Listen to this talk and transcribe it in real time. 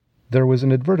There was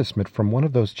an advertisement from one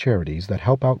of those charities that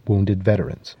help out wounded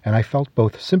veterans, and I felt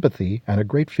both sympathy and a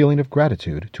great feeling of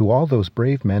gratitude to all those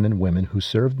brave men and women who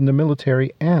served in the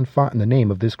military and fought in the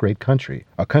name of this great country,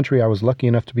 a country I was lucky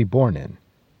enough to be born in,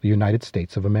 the United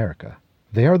States of America.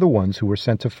 They are the ones who were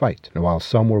sent to fight, and while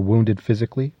some were wounded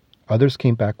physically, others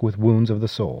came back with wounds of the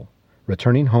soul,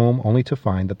 returning home only to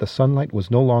find that the sunlight was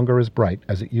no longer as bright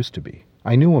as it used to be.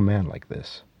 I knew a man like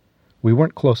this. We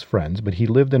weren't close friends, but he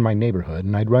lived in my neighborhood,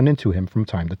 and I'd run into him from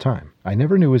time to time. I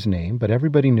never knew his name, but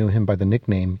everybody knew him by the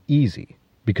nickname Easy,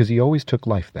 because he always took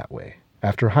life that way.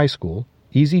 After high school,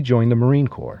 Easy joined the Marine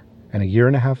Corps, and a year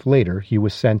and a half later, he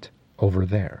was sent over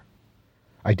there.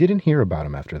 I didn't hear about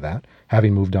him after that,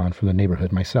 having moved on from the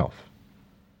neighborhood myself.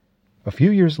 A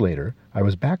few years later, I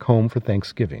was back home for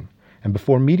Thanksgiving, and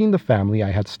before meeting the family I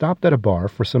had stopped at a bar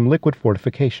for some liquid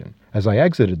fortification. As I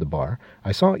exited the bar,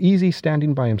 I saw Easy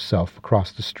standing by himself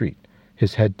across the street,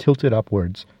 his head tilted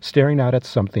upwards, staring out at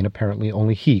something apparently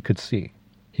only he could see.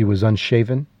 He was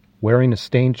unshaven, wearing a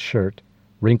stained shirt,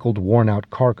 wrinkled,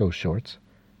 worn-out cargo shorts,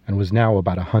 and was now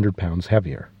about 100 pounds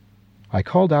heavier. I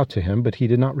called out to him, but he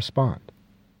did not respond.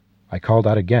 I called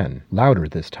out again, louder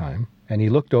this time, and he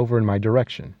looked over in my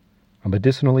direction, a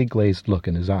medicinally glazed look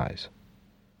in his eyes.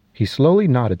 He slowly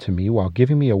nodded to me while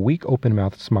giving me a weak,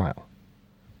 open-mouthed smile.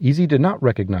 Easy did not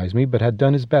recognize me, but had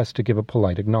done his best to give a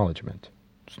polite acknowledgement.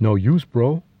 "It's no use,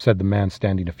 bro," said the man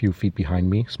standing a few feet behind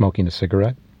me, smoking a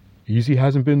cigarette. "Easy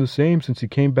hasn't been the same since he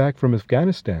came back from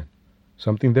Afghanistan.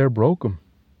 Something there broke him."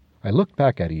 I looked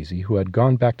back at Easy, who had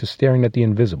gone back to staring at the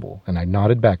invisible, and I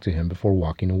nodded back to him before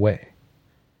walking away.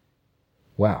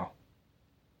 Wow.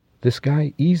 This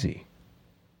guy, Easy.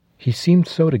 He seemed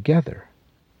so together.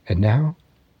 And now,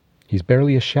 he's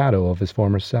barely a shadow of his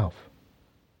former self.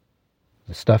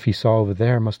 The stuff he saw over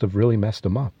there must have really messed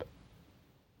him up.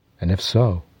 And if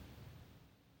so,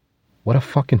 what a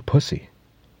fucking pussy.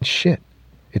 Shit.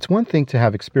 It's one thing to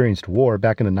have experienced war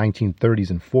back in the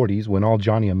 1930s and 40s when all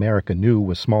Johnny America knew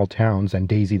was small towns and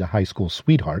Daisy the high school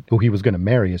sweetheart, who he was going to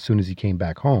marry as soon as he came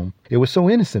back home. It was so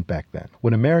innocent back then,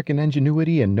 when American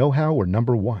ingenuity and know-how were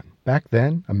number one. Back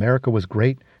then, America was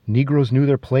great, Negroes knew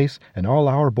their place, and all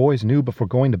our boys knew before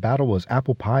going to battle was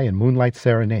apple pie and moonlight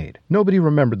serenade. Nobody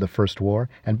remembered the First War,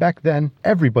 and back then,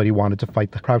 everybody wanted to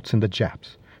fight the Krauts and the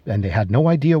Japs. And they had no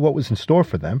idea what was in store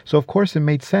for them, so of course it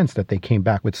made sense that they came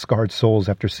back with scarred souls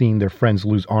after seeing their friends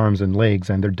lose arms and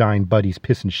legs and their dying buddies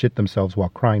piss and shit themselves while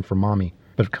crying for mommy.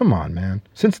 But come on, man.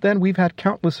 Since then, we've had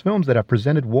countless films that have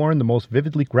presented war in the most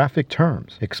vividly graphic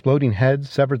terms. Exploding heads,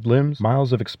 severed limbs,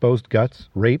 miles of exposed guts,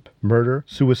 rape, murder,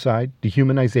 suicide,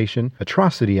 dehumanization,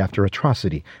 atrocity after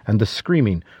atrocity, and the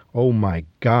screaming. Oh my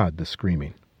God, the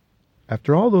screaming.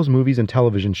 After all those movies and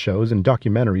television shows and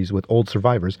documentaries with old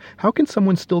survivors, how can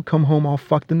someone still come home all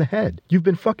fucked in the head? You've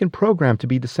been fucking programmed to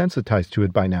be desensitized to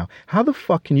it by now. How the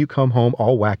fuck can you come home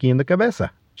all wacky in the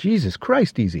cabeza? Jesus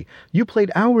Christ, Easy. You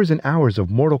played hours and hours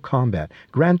of Mortal Kombat,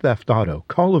 Grand Theft Auto,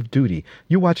 Call of Duty.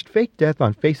 You watched fake death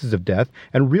on Faces of Death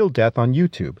and real death on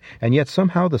YouTube. And yet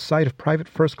somehow the sight of Private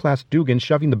First Class Dugan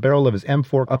shoving the barrel of his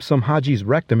M4 up some Haji's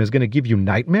rectum is going to give you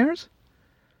nightmares?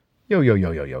 Yo,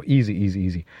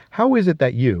 easy. How is it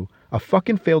that you, a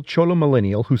fucking failed cholo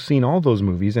millennial who's seen all those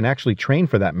movies and actually trained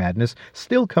for that madness,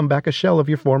 still come back a shell of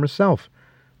your former self?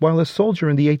 While a soldier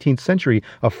in the 18th century,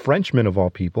 a Frenchman of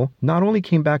all people, not only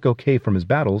came back okay from his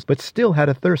battles, but still had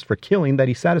a thirst for killing that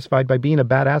he satisfied by being a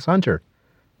badass hunter.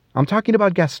 I'm talking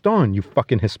about Gaston, you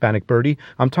fucking Hispanic birdie.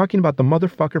 I'm talking about the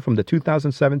motherfucker from the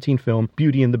 2017 film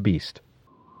Beauty and the Beast.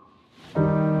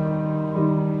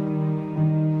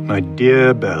 My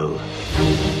dear Belle,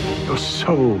 you're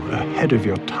so ahead of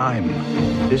your time.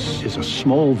 This is a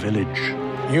small village.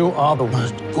 You are the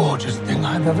most gorgeous thing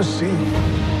I've ever seen.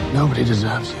 Nobody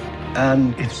deserves you.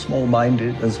 And it's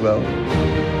small-minded as well.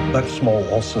 But small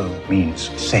also means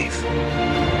safe.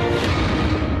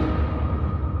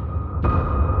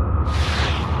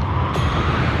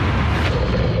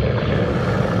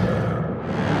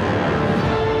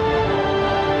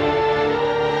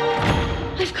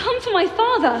 My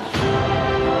father.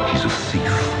 He's a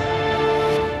thief.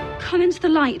 Come into the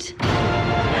light.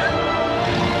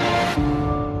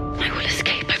 I will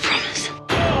escape, I promise.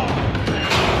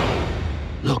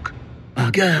 Look,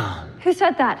 a girl. Who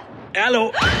said that?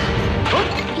 Hello.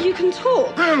 You can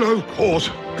talk. Hello, of course.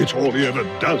 It's all he ever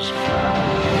does.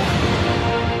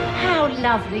 How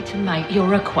lovely to make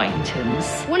your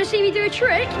acquaintance. Want to see me do a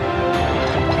trick?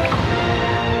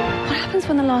 What happens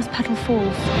when the last petal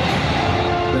falls?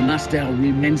 The Nastel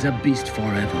remains a beast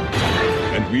forever.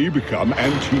 And we become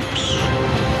antiques.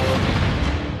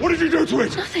 What did you do to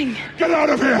it? Nothing. Get out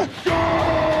of here! Go!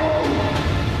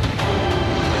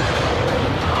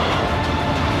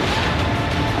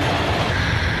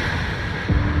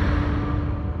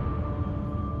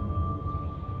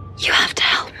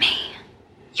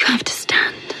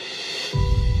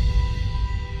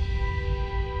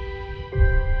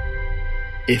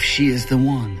 If she is the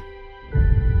one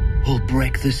who'll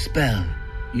break the spell,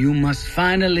 you must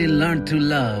finally learn to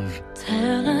love.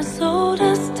 Tell us all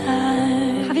this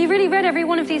time. Have you really read every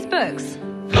one of these books?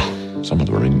 Some of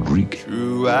them are in Greek.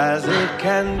 True as it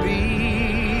can be.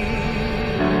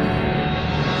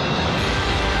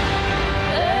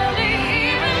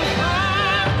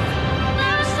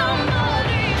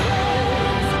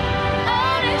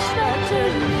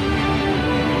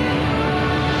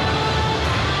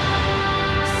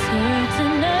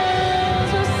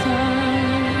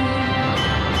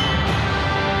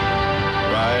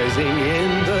 Rising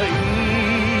in the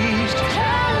east.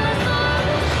 Kill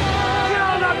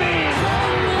the beast!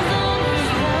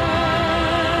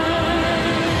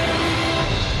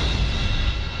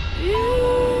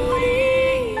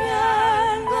 Beauty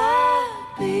and the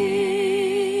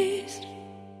Beast.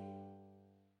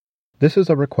 This is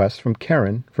a request from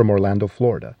Karen from Orlando,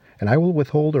 Florida, and I will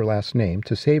withhold her last name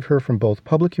to save her from both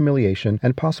public humiliation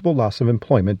and possible loss of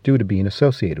employment due to being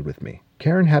associated with me.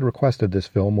 Karen had requested this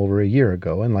film over a year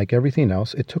ago, and like everything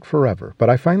else, it took forever, but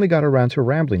I finally got around to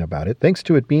rambling about it thanks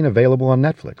to it being available on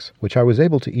Netflix, which I was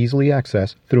able to easily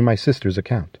access through my sister's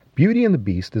account. Beauty and the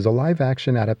Beast is a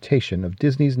live-action adaptation of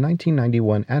Disney's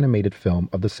 1991 animated film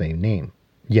of the same name.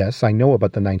 Yes, I know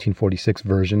about the 1946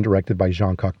 version directed by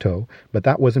Jean Cocteau, but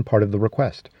that wasn't part of the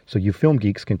request, so you film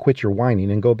geeks can quit your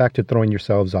whining and go back to throwing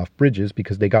yourselves off bridges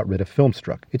because they got rid of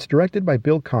Filmstruck. It's directed by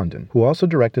Bill Condon, who also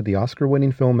directed the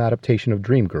Oscar-winning film adaptation of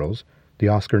Dreamgirls, the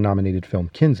Oscar-nominated film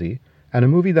Kinsey, and a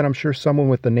movie that I'm sure someone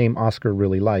with the name Oscar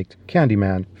really liked,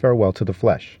 Candyman, Farewell to the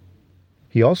Flesh.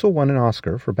 He also won an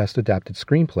Oscar for Best Adapted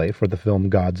Screenplay for the film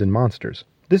Gods and Monsters.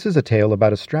 This is a tale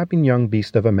about a strapping young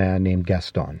beast of a man named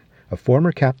Gaston, a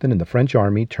former captain in the French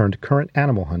army turned current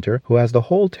animal hunter who has the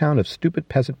whole town of stupid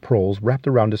peasant proles wrapped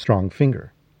around a strong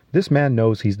finger. This man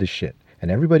knows he's the shit,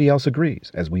 and everybody else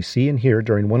agrees, as we see and hear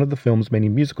during one of the film's many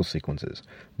musical sequences,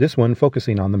 this one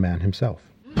focusing on the man himself.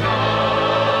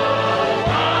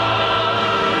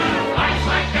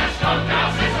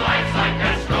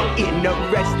 In a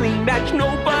wrestling match,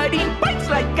 nobody fights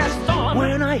like Gaston.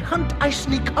 When I hunt, I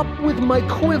sneak up with my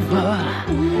quiver.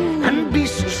 And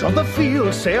beasts of the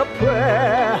field say a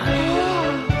prayer.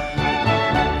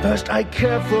 First, I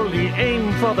carefully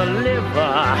aim for the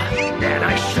liver. Then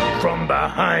I shoot from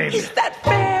behind. Is that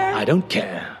fair? I don't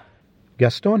care.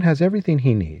 Gaston has everything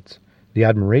he needs: the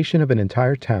admiration of an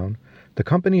entire town, the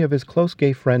company of his close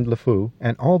gay friend LeFou,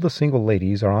 and all the single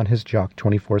ladies are on his jock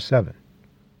 24/7.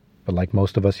 But like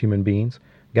most of us human beings,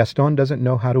 Gaston doesn't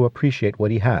know how to appreciate what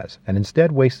he has, and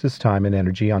instead wastes his time and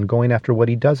energy on going after what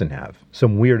he doesn't have,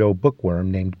 some weirdo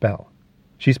bookworm named Belle.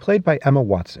 She's played by Emma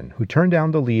Watson, who turned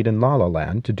down the lead in La La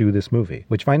Land to do this movie,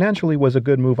 which financially was a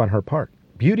good move on her part.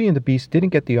 Beauty and the Beast didn't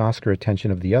get the Oscar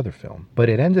attention of the other film, but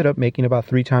it ended up making about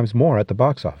 3 times more at the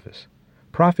box office,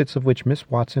 profits of which Miss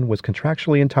Watson was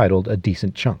contractually entitled a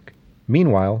decent chunk.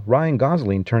 Meanwhile, Ryan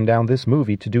Gosling turned down this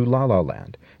movie to do La La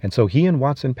Land, and so he and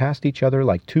Watson passed each other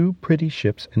like two pretty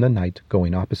ships in the night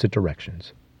going opposite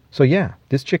directions. So yeah,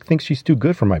 this chick thinks she's too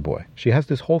good for my boy. She has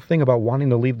this whole thing about wanting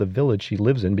to leave the village she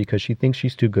lives in because she thinks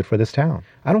she's too good for this town.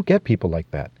 I don't get people like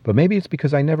that, but maybe it's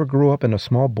because I never grew up in a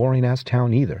small boring-ass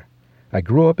town either. I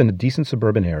grew up in a decent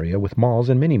suburban area with malls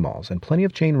and mini-malls and plenty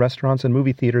of chain restaurants and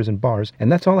movie theaters and bars,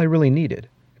 and that's all I really needed.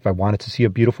 If I wanted to see a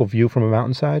beautiful view from a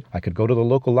mountainside, I could go to the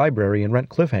local library and rent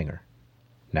Cliffhanger.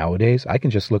 Nowadays, I can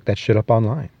just look that shit up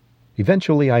online.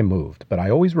 Eventually, I moved, but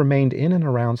I always remained in and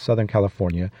around Southern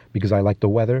California because I like the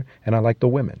weather and I like the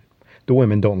women. The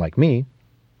women don't like me.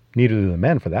 Neither do the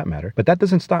men, for that matter. But that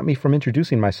doesn't stop me from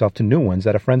introducing myself to new ones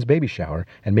at a friend's baby shower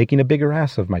and making a bigger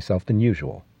ass of myself than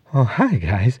usual. Oh, hi,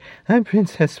 guys. I'm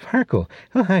Princess Sparkle.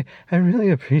 Oh, I really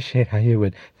appreciate how you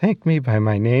would thank me by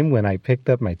my name when I picked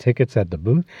up my tickets at the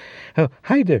booth. Oh,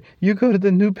 hi there. You go to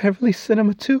the New Beverly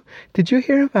Cinema, too? Did you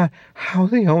hear about how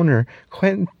the owner,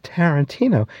 Quentin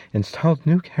Tarantino, installed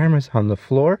new cameras on the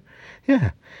floor?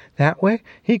 Yeah, that way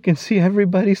he can see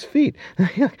everybody's feet.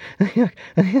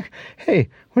 Hey,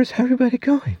 where's everybody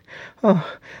going?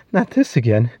 Oh, not this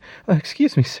again.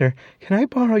 Excuse me, sir. Can I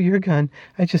borrow your gun?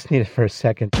 I just need it for a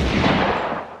second.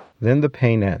 Then the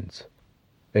pain ends.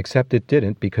 Except it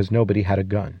didn't, because nobody had a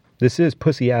gun. This is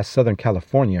pussy-ass Southern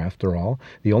California, after all.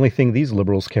 The only thing these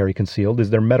liberals carry concealed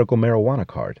is their medical marijuana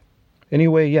card.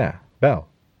 Anyway, yeah, Belle.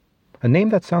 A name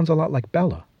that sounds a lot like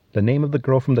Bella, the name of the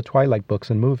girl from the Twilight books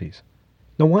and movies.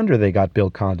 No wonder they got Bill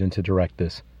Condon to direct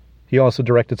this. He also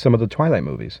directed some of the Twilight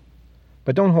movies.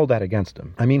 But don't hold that against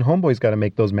him. I mean, homeboy's got to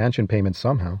make those mansion payments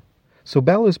somehow. So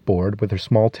Belle is bored with her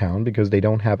small town because they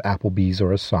don't have Applebee's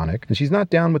or a Sonic, and she's not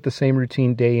down with the same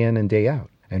routine day in and day out.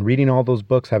 and reading all those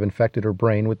books have infected her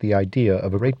brain with the idea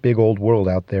of a great big old world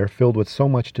out there filled with so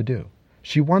much to do.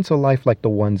 She wants a life like the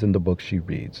ones in the books she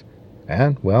reads.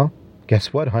 And, well,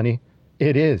 guess what, honey?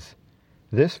 It is.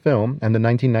 This film and the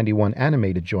 1991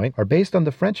 animated joint are based on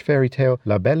the French fairy tale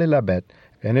La Belle et la Bête,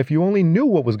 and if you only knew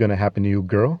what was going to happen to you,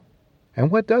 girl. And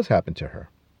what does happen to her?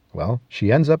 Well,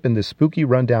 she ends up in this spooky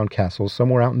rundown castle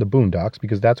somewhere out in the boondocks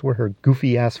because that's where her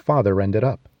goofy-ass father ended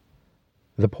up.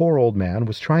 The poor old man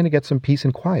was trying to get some peace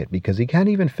and quiet because he can't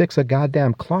even fix a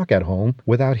goddamn clock at home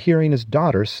without hearing his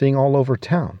daughter sing all over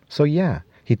town. So yeah,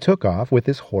 he took off with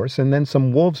his horse and then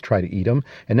some wolves tried to eat him,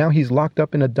 and now he's locked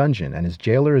up in a dungeon and his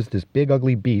jailer is this big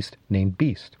ugly beast named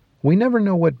Beast. We never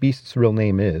know what Beast's real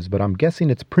name is, but I'm guessing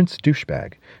it's Prince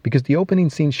Douchebag, because the opening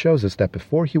scene shows us that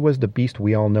before he was the beast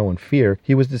we all know and fear,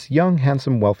 he was this young,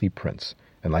 handsome, wealthy prince.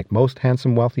 And like most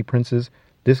handsome, wealthy princes,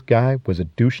 this guy was a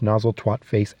douche nozzle twat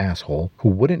face asshole who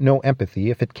wouldn't know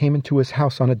empathy if it came into his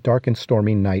house on a dark and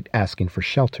stormy night asking for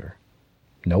shelter.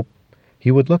 Nope. He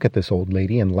would look at this old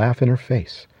lady and laugh in her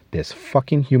face. This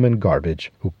fucking human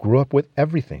garbage who grew up with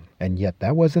everything, and yet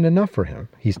that wasn't enough for him.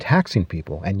 He's taxing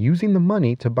people and using the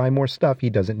money to buy more stuff he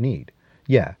doesn't need.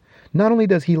 Yeah, not only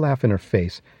does he laugh in her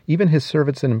face, even his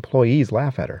servants and employees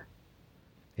laugh at her.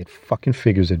 It fucking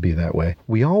figures it'd be that way.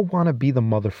 We all want to be the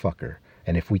motherfucker,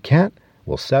 and if we can't,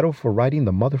 we'll settle for riding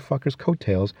the motherfucker's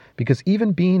coattails, because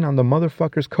even being on the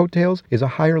motherfucker's coattails is a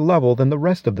higher level than the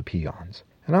rest of the peons.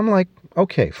 And I'm like,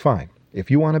 okay, fine.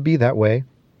 If you want to be that way,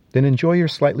 then enjoy your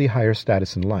slightly higher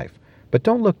status in life. But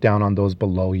don't look down on those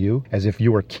below you as if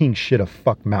you were king shit of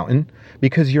fuck mountain,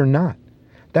 because you're not.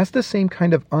 That's the same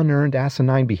kind of unearned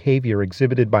asinine behavior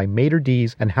exhibited by maitre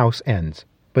d's and house ends.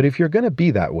 But if you're going to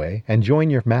be that way and join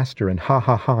your master in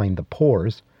ha-ha-ha-ing the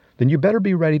pores, then you better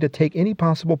be ready to take any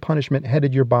possible punishment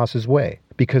headed your boss's way.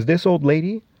 Because this old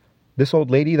lady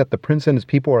that the prince and his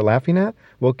people are laughing at,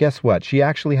 well, guess what? She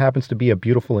actually happens to be a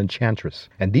beautiful enchantress.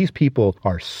 And these people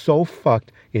are so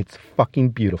fucked, it's fucking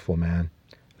beautiful, man.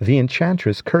 The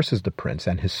enchantress curses the prince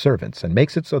and his servants and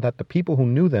makes it so that the people who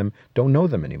knew them don't know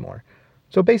them anymore.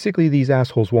 So basically these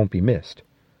assholes won't be missed.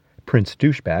 Prince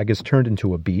Douchebag is turned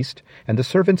into a beast, and the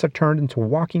servants are turned into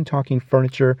walking, talking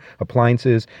furniture,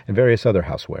 appliances, and various other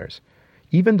housewares.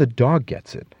 Even the dog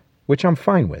gets it. Which I'm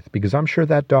fine with, because I'm sure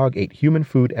that dog ate human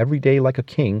food every day like a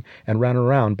king and ran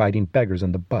around biting beggars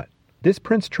in the butt. This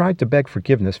prince tried to beg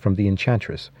forgiveness from the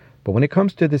enchantress, but when it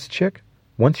comes to this chick,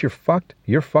 once you're fucked,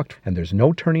 and there's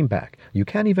no turning back. You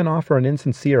can't even offer an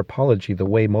insincere apology the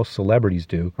way most celebrities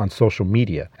do on social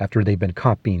media after they've been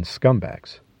caught being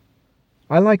scumbags.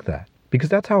 I like that, because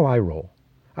that's how I roll.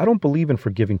 I don't believe in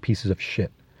forgiving pieces of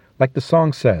shit. Like the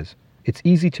song says, it's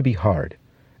easy to be hard.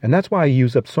 And that's why I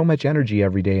use up so much energy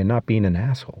every day in not being an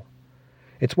asshole.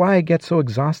 It's why I get so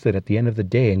exhausted at the end of the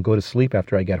day and go to sleep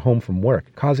after I get home from work,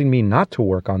 causing me not to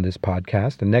work on this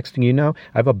podcast, and next thing you know,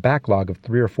 I have a backlog of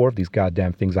 3 or 4 of these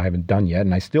goddamn things I haven't done yet,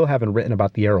 and I still haven't written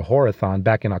about the Arahorathon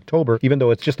back in October, even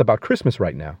though it's just about Christmas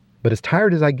right now. But as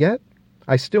tired as I get,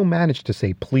 I still manage to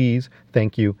say please,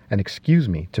 thank you, and excuse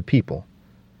me to people.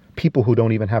 People who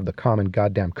don't even have the common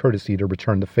goddamn courtesy to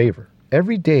return the favor.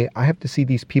 Every day, I have to see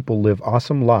these people live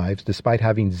awesome lives despite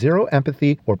having zero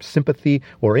empathy or sympathy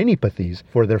or anypathies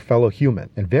for their fellow human.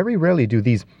 And very rarely do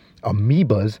these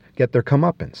amoebas get their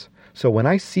comeuppance. So when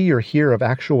I see or hear of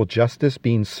actual justice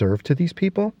being served to these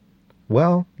people,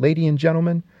 well, ladies and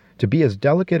gentlemen, to be as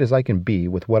delicate as I can be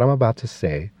with what I'm about to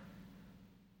say,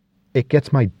 it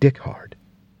gets my dick hard.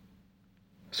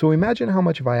 So imagine how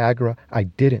much Viagra I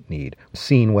didn't need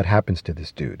seeing what happens to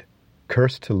this dude.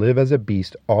 Cursed to live as a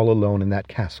beast all alone in that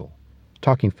castle.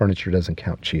 Talking furniture doesn't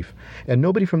count, Chief. And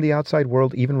nobody from the outside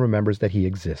world even remembers that he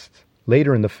exists.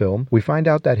 Later in the film, we find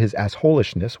out that his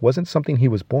assholishness wasn't something he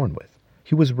was born with.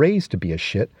 He was raised to be a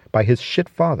shit by his shit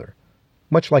father.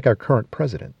 Much like our current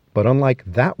president. But unlike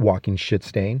that walking shit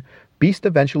stain, Beast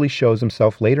eventually shows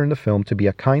himself later in the film to be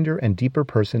a kinder and deeper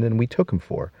person than we took him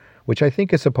for, which I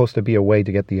think is supposed to be a way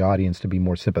to get the audience to be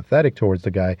more sympathetic towards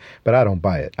the guy, but I don't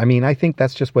buy it. I mean, I think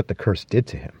that's just what the curse did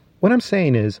to him. What I'm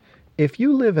saying is, if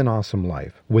you live an awesome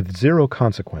life with zero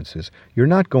consequences, you're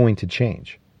not going to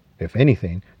change. If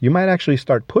anything, you might actually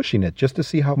start pushing it just to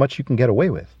see how much you can get away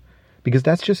with. Because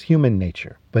that's just human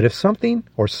nature. But if something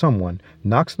or someone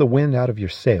knocks the wind out of your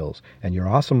sails and your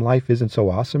awesome life isn't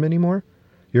so awesome anymore,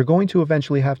 you're going to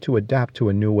eventually have to adapt to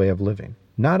a new way of living.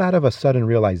 Not out of a sudden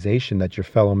realization that your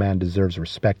fellow man deserves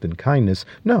respect and kindness,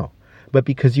 no, but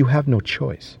because you have no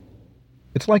choice.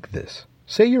 It's like this.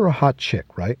 Say you're a hot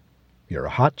chick, right? You're a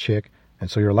hot chick, and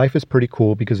so your life is pretty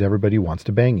cool because everybody wants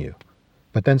to bang you.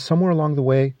 But then somewhere along the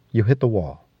way, you hit the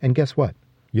wall. And guess what?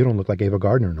 You don't look like Ava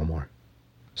Gardner no more.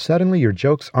 Suddenly your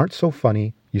jokes aren't so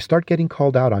funny, You start getting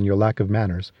called out on your lack of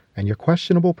manners, and your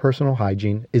questionable personal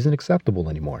hygiene isn't acceptable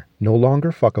anymore. No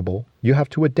longer fuckable, you have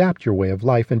to adapt your way of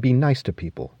life and be nice to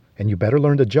people. And you better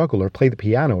learn to juggle or play the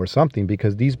piano or something,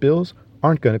 because these bills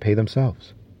aren't going to pay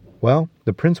themselves. Well,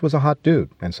 the prince was a hot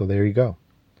dude, and so there you go.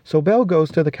 So Belle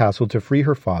goes to the castle to free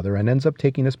her father and ends up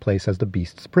taking his place as the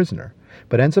Beast's prisoner,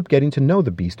 but ends up getting to know the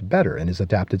Beast better in his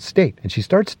adapted state, and she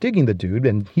starts digging the dude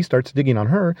and he starts digging on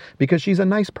her because she's a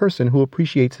nice person who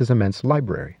appreciates his immense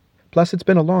library. Plus, it's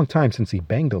been a long time since he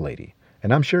banged a lady,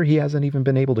 and I'm sure he hasn't even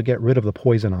been able to get rid of the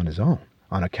poison on his own,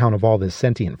 on account of all this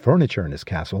sentient furniture in his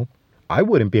castle. I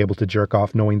wouldn't be able to jerk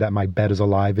off knowing that my bed is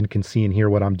alive and can see and hear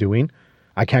what I'm doing.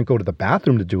 I can't go to the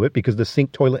bathroom to do it because the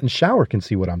sink, toilet, and shower can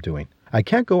see what I'm doing. I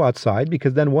can't go outside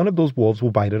because then one of those wolves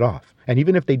will bite it off. And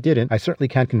even if they didn't, I certainly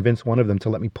can't convince one of them to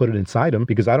let me put it inside them,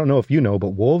 because I don't know if you know, but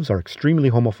wolves are extremely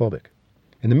homophobic.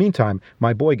 In the meantime,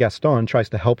 my boy Gaston tries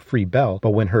to help free Belle,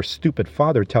 but when her stupid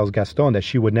father tells Gaston that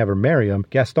she would never marry him,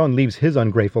 Gaston leaves his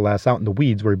ungrateful ass out in the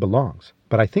weeds where he belongs.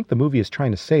 But I think the movie is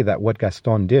trying to say that what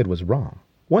Gaston did was wrong.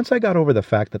 Once I got over the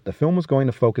fact that the film was going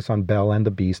to focus on Belle and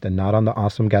the Beast and not on the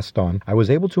awesome Gaston, I was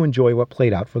able to enjoy what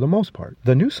played out for the most part.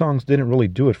 The new songs didn't really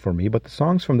do it for me, but the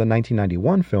songs from the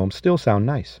 1991 film still sound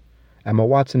nice. Emma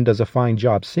Watson does a fine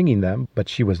job singing them, but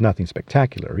she was nothing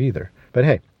spectacular either. But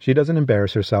hey, she doesn't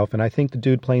embarrass herself, and I think the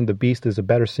dude playing the Beast is a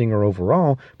better singer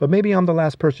overall, but maybe I'm the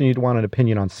last person you'd want an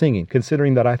opinion on singing,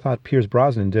 considering that I thought Pierce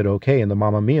Brosnan did okay in the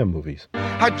Mamma Mia movies.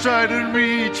 I tried to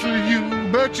reach for you,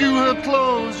 but you have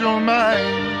closed your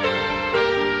mind.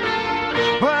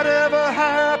 Whatever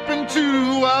happened to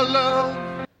our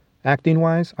love?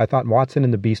 Acting-wise, I thought Watson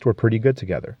and the Beast were pretty good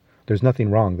together. There's nothing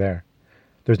wrong there.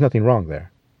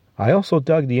 I also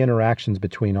dug the interactions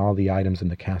between all the items in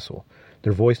the castle.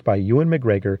 They're voiced by Ewan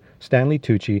McGregor, Stanley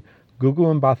Tucci,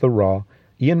 Gugu Mbatha Raw,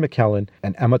 Ian McKellen,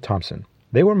 and Emma Thompson.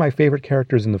 They were my favorite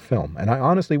characters in the film, and I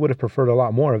honestly would have preferred a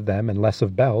lot more of them and less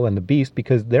of Belle and the Beast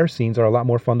because their scenes are a lot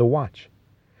more fun to watch.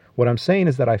 What I'm saying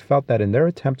is that I felt that in their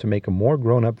attempt to make a more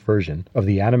grown-up version of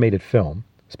the animated film,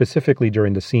 specifically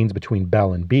during the scenes between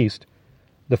Belle and Beast,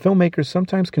 the filmmakers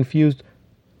sometimes confused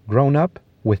grown-up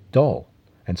with dull,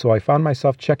 and so I found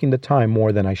myself checking the time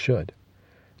more than I should.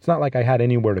 It's not like I had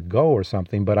anywhere to go or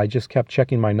something, but I just kept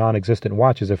checking my non-existent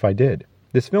watch as if I did.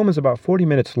 This film is about 40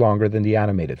 minutes longer than the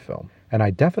animated film, and I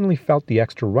definitely felt the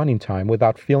extra running time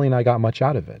without feeling I got much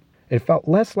out of it. It felt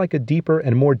less like a deeper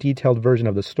and more detailed version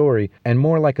of the story, and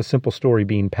more like a simple story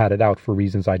being padded out for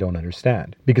reasons I don't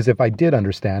understand. Because if I did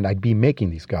understand, I'd be making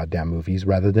these goddamn movies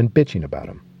rather than bitching about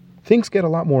them. Things get a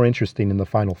lot more interesting in the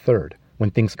final third,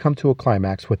 when things come to a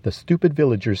climax with the stupid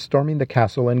villagers storming the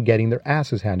castle and getting their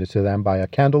asses handed to them by a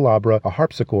candelabra, a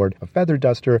harpsichord, a feather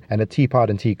duster, and a teapot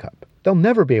and teacup. They'll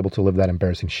never be able to live that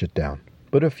embarrassing shit down.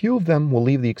 But a few of them will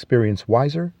leave the experience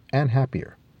wiser and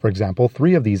happier. For example,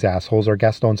 3 of these assholes are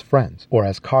Gaston's friends, or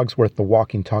as Cogsworth the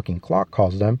walking talking clock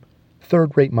calls them,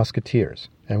 third-rate musketeers.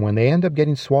 And when they end up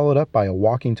getting swallowed up by a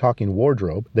walking talking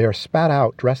wardrobe, they are spat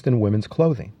out dressed in women's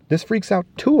clothing. This freaks out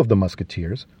 2 of the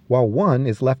musketeers, while 1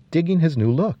 is left digging his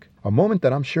new look. A moment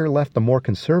that I'm sure left the more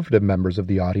conservative members of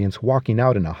the audience walking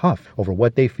out in a huff over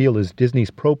what they feel is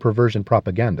Disney's pro-perversion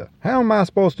propaganda. How am I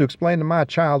supposed to explain to my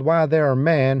child why there are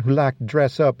men who like to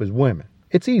dress up as women?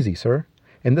 It's easy, sir.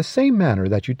 In the same manner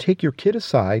that you take your kid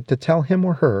aside to tell him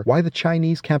or her why the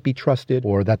Chinese can't be trusted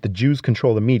or that the Jews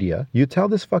control the media, you tell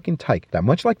this fucking tyke that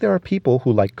much like there are people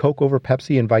who like Coke over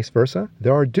Pepsi and vice versa,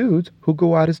 there are dudes who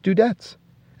go out as dudettes.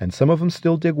 And some of them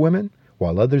still dig women,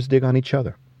 while others dig on each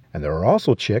other. And there are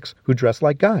also chicks who dress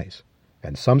like guys.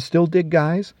 And some still dig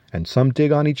guys, and some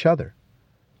dig on each other.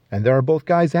 And there are both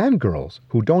guys and girls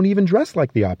who don't even dress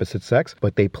like the opposite sex,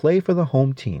 but they play for the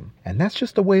home team. And that's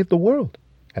just the way of the world.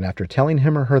 And after telling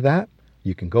him or her that,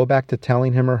 you can go back to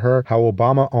telling him or her how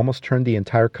Obama almost turned the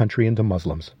entire country into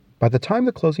Muslims. By the time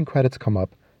the closing credits come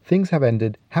up, things have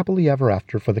ended happily ever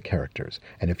after for the characters.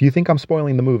 And if you think I'm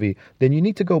spoiling the movie, then you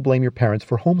need to go blame your parents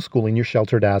for homeschooling your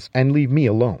sheltered ass and leave me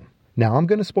alone. Now I'm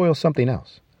going to spoil something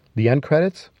else. The end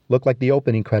credits look like the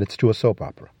opening credits to a soap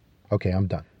opera. Okay, I'm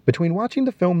done. Between watching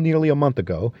the film nearly a month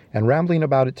ago and rambling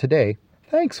about it today,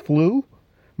 thanks, Flu,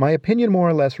 my opinion more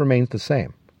or less remains the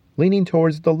same. Leaning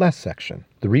towards the less section.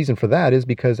 The reason for that is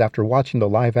because after watching the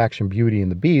live-action Beauty and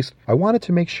the Beast, I wanted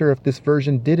to make sure if this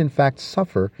version did in fact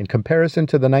suffer in comparison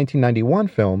to the 1991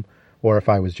 film, or if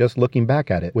I was just looking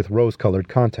back at it with rose-colored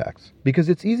contacts. Because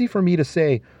it's easy for me to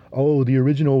say, oh, the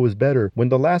original was better, when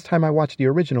the last time I watched the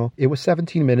original, it was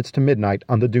 17 minutes to midnight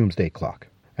on the Doomsday Clock.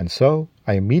 And so,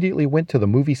 I immediately went to the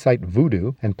movie site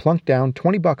Vudu and plunked down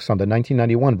 $20 on the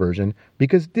 1991 version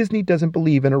because Disney doesn't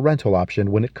believe in a rental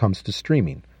option when it comes to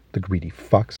streaming. The greedy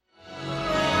fucks.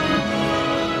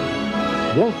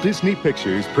 Walt Disney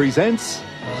Pictures presents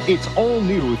its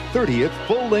all-new 30th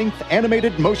full-length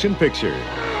animated motion picture.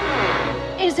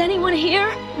 Is anyone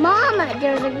here? Mama,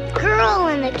 there's a girl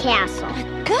in the castle.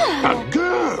 A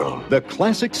girl! The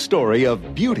classic story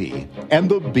of Beauty and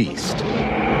the Beast.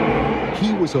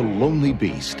 He was a lonely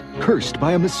beast, cursed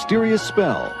by a mysterious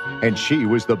spell, and she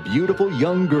was the beautiful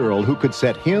young girl who could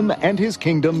set him and his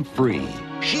kingdom free.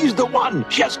 She's the one!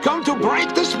 She has come to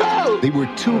break the spell! They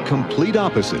were two complete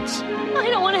opposites. I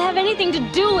don't want to have anything to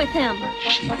do with him.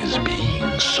 She is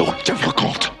being so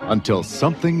difficult. Until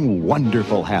something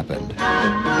wonderful happened.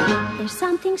 There's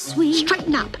something sweet.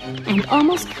 Straighten up. And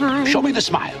almost kind. Show me the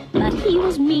smile. But he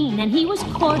was mean and he was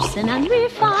coarse and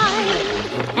unrefined.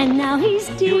 And now he's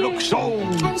dear. You look so...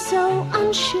 And so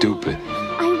unsure. Stupid.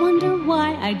 I wonder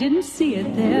why I didn't see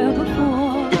it there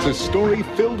before. It's a story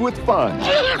filled with fun.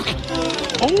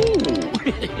 Oh,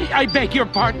 I beg your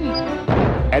pardon.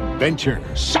 Adventure.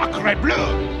 Sacre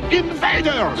bleu!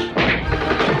 Invaders!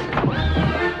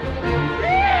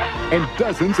 And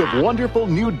dozens of wonderful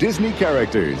new Disney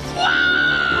characters.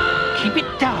 Keep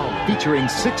it down. Featuring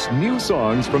 6 new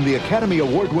songs from the Academy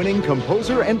Award-winning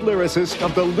composer and lyricist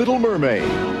of The Little Mermaid.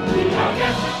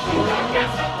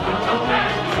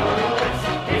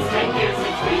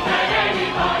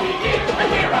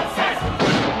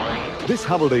 This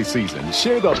holiday season,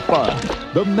 share the fun,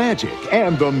 the magic,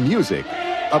 and the music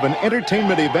of an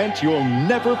entertainment event you'll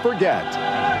never forget.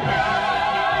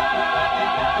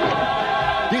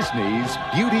 Disney's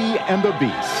Beauty and the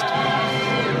Beast.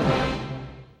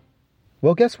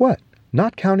 Well, guess what?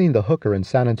 Not counting the hooker in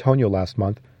San Antonio last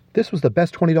month, this was the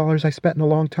best $20 I spent in a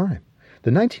long time.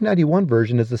 The 1991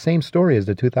 version is the same story as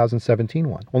the 2017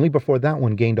 one, only before that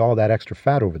one gained all that extra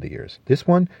fat over the years. This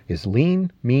one is lean,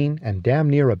 mean, and damn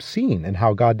near obscene in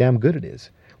how goddamn good it is.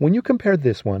 When you compare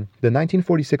this one, the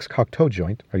 1946 Cocteau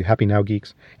joint, are you happy now,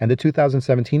 geeks, and the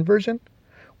 2017 version,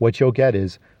 what you'll get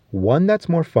is one that's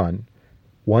more fun,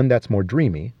 one that's more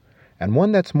dreamy, and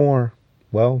one that's more,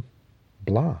 well,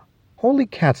 blah. Holy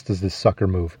cats does this sucker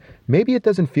move. Maybe it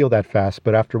doesn't feel that fast,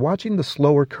 but after watching the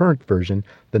slower current version,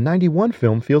 the 91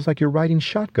 film feels like you're riding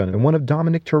shotgun in one of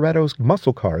Dominic Toretto's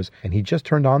muscle cars and he just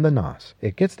turned on the NOS.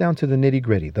 It gets down to the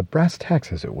nitty-gritty, the brass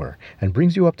tacks as it were, and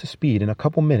brings you up to speed in a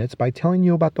couple minutes by telling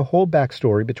you about the whole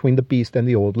backstory between the Beast and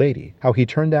the old lady, how he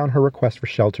turned down her request for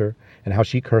shelter, and how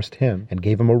she cursed him and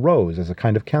gave him a rose as a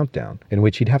kind of countdown, in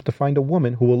which he'd have to find a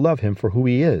woman who will love him for who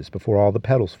he is before all the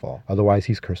petals fall, otherwise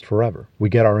he's cursed forever. We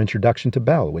get our introduction to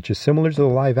Belle, which is similar to the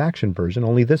live-action version,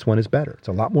 only this one is better. It's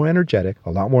a lot more energetic,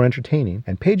 a lot more entertaining,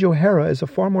 and Paige O'Hara is a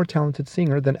far more talented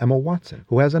singer than Emma Watson,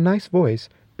 who has a nice voice,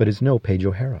 but is no Paige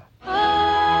O'Hara. Oh,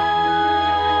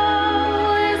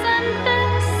 isn't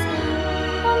this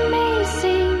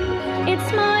amazing?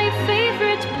 It's my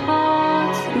favorite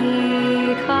part because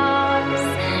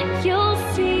you'll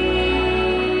see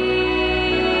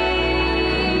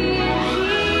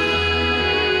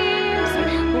here's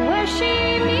where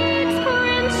she meets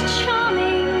Prince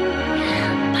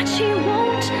Charming, but she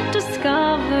won't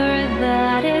discover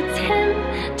that it's him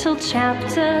till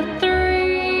chapter 3.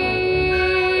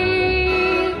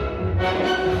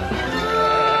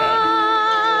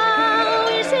 Oh,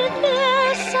 isn't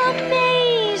this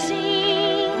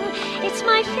amazing? It's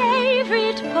my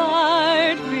favorite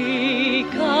part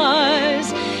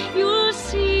because you'll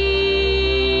see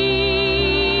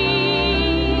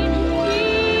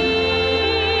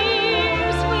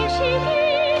here's when she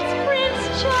meets Prince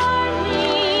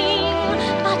Charming,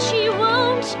 but she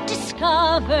won't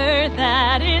discover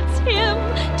that it's him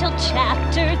till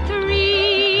chapter 3.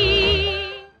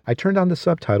 I turned on the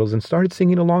subtitles and started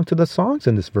singing along to the songs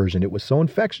in this version. It was so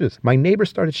infectious. My neighbor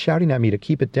started shouting at me to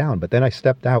keep it down, but then I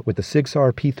stepped out with the Sig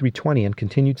Sauer P320 and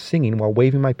continued singing while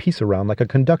waving my piece around like a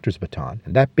conductor's baton.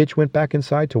 And that bitch went back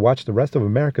inside to watch the rest of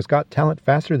America's Got Talent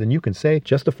faster than you can say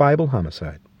justifiable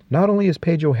homicide. Not only is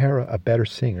Paige O'Hara a better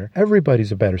singer,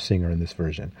 everybody's a better singer in this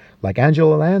version, like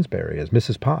Angela Lansbury as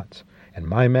Mrs. Potts, and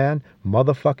my man,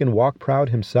 motherfucking Walk Proud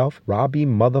himself, Robbie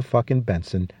motherfucking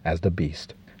Benson as the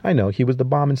Beast. I know, he was the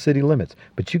bomb in City Limits,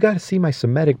 but you gotta see my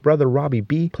Semitic brother Robbie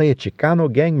B play a Chicano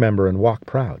gang member in Walk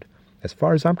Proud. As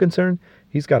far as I'm concerned,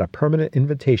 he's got a permanent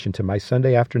invitation to my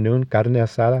Sunday afternoon carne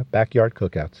asada backyard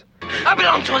cookouts. I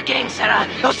belong to a gang, Sarah,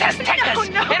 Los Aztecas,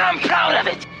 and I'm proud of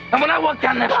it. And when I walk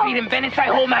down the street in Venice, I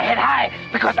hold my head high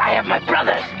because I have my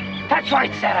brothers. That's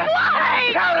right, Sarah.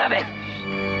 I'm proud of it.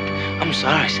 I'm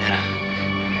sorry,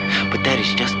 Sarah, but that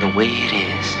is just the way it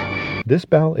is. This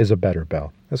Belle is a better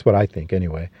Belle. That's what I think,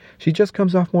 anyway. She just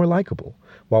comes off more likable,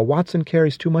 while Watson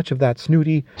carries too much of that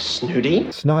snooty,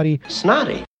 snooty, snotty,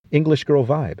 snotty, English girl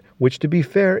vibe, which to be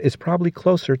fair is probably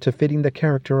closer to fitting the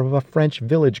character of a French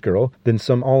village girl than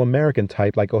some all-American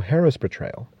type like O'Hara's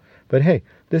portrayal. But hey,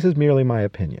 this is merely my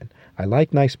opinion. I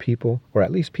like nice people, or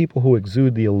at least people who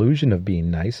exude the illusion of being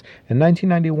nice, and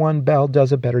 1991 Belle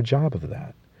does a better job of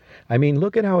that. I mean,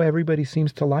 look at how everybody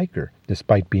seems to like her,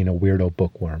 despite being a weirdo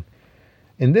bookworm.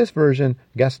 In this version,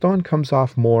 Gaston comes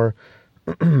off more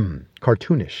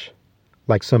cartoonish,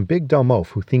 like some big dumb oaf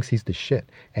who thinks he's the shit,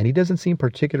 and he doesn't seem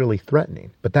particularly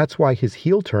threatening. But that's why his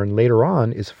heel turn later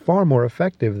on is far more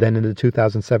effective than in the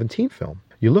 2017 film.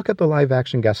 You look at the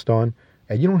live-action Gaston,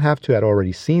 and you don't have to have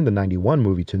already seen the 91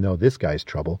 movie to know this guy's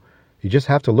trouble. You just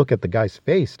have to look at the guy's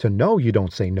face to know you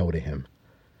don't say no to him.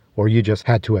 Or you just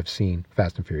had to have seen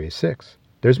Fast and Furious 6.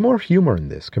 There's more humor in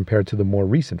this compared to the more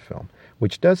recent film,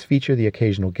 which does feature the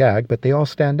occasional gag, but they all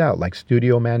stand out like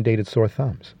studio-mandated sore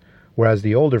thumbs. Whereas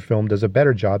the older film does a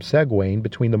better job segueing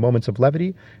between the moments of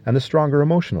levity and the stronger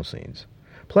emotional scenes.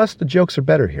 Plus, the jokes are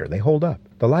better here. They hold up.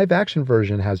 The live-action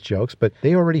version has jokes, but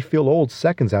they already feel old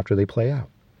seconds after they play out.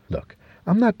 Look,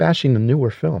 I'm not bashing the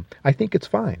newer film. I think it's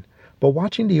fine. But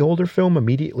watching the older film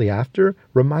immediately after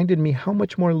reminded me how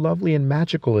much more lovely and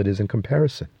magical it is in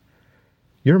comparison.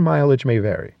 Your mileage may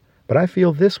vary, but I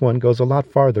feel this one goes a lot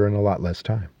farther in a lot less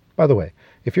time. By the way,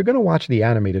 if you're going to watch the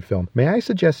animated film, may I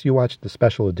suggest you watch the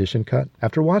special edition cut?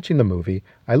 After watching the movie,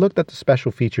 I looked at the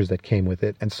special features that came with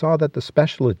it and saw that the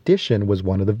special edition was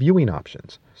one of the viewing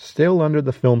options. Still under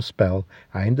the film's spell,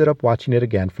 I ended up watching it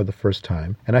again for the first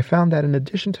time, and I found that in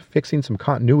addition to fixing some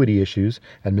continuity issues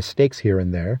and mistakes here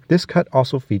and there, this cut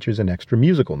also features an extra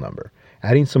musical number,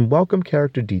 adding some welcome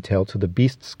character detail to the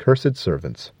Beast's cursed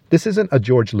servants. This isn't a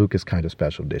George Lucas kind of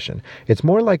special edition. It's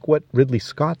more like what Ridley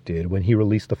Scott did when he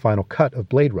released the final cut of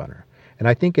Blade Runner, and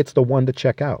I think it's the one to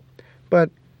check out.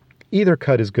 But either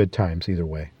cut is good times either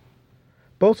way.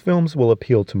 Both films will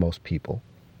appeal to most people.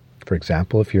 For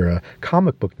example, if you're a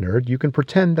comic book nerd, you can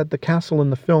pretend that the castle in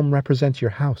the film represents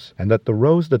your house, and that the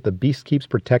rose that the Beast keeps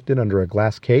protected under a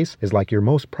glass case is like your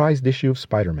most prized issue of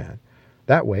Spider-Man.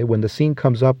 That way, when the scene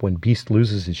comes up when Beast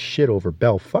loses his shit over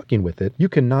Belle fucking with it, you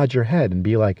can nod your head and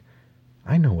be like,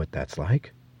 I know what that's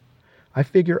like. I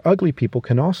figure ugly people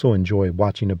can also enjoy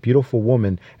watching a beautiful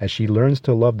woman as she learns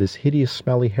to love this hideous,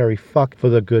 smelly, hairy fuck for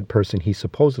the good person he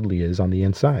supposedly is on the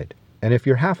inside. And if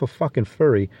you're half a fucking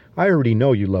furry, I already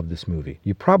know you love this movie.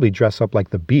 You probably dress up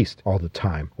like the Beast all the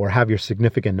time, or have your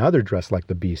significant other dress like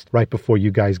the Beast right before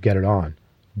you guys get it on.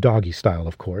 Doggy style,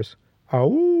 of course.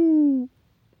 Ow!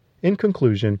 In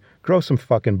conclusion, grow some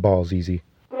fucking balls, Easy.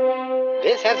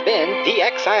 This has been the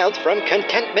Exiled from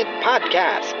Contentment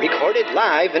podcast, recorded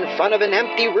live in front of an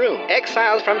empty room.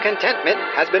 Exiled from Contentment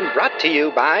has been brought to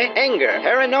you by anger,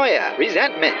 paranoia,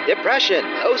 resentment, depression,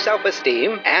 low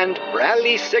self-esteem, and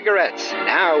Rally cigarettes,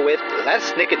 now with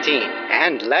less nicotine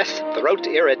and less throat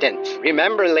irritants.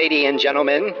 Remember, ladies and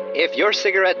gentlemen, if your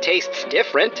cigarette tastes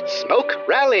different, smoke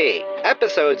Rally.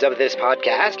 Episodes of this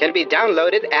podcast can be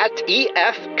downloaded at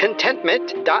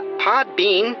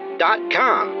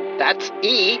efcontentment.podbean.com. That's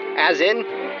E as in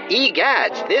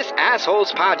egads. This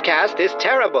asshole's podcast is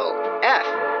terrible. F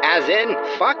as in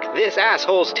fuck this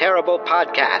asshole's terrible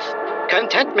podcast.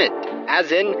 Contentment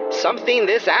as in something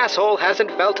this asshole hasn't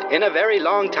felt in a very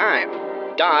long time.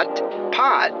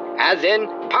 Pod as in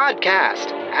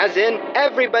podcast. As in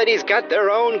everybody's got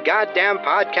their own goddamn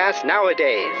podcast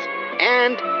nowadays.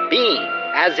 And bean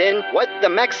as in what the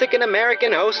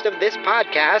Mexican-American host of this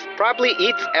podcast probably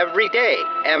eats every day.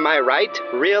 Am I right,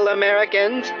 real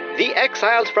Americans? The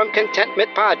Exiled from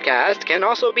Contentment podcast can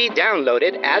also be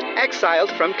downloaded at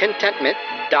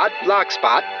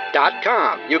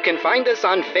exiledfromcontentment.blogspot.com. You can find us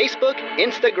on Facebook,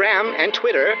 Instagram, and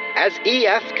Twitter as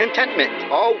EF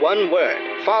Contentment, all one word.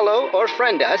 Follow or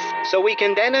friend us so we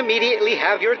can then immediately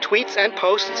have your tweets and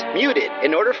posts muted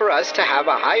in order for us to have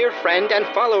a higher friend and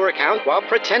follower count while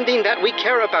pretending that we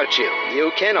care about you.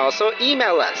 You can also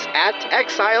email us at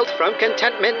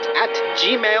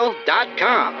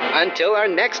exiledfromcontentment@gmail.com. Until our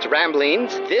next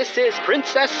ramblings, this is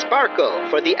Princess Sparkle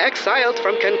for the Exiled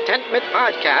from Contentment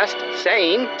podcast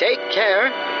saying take care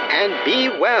and be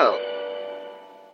well.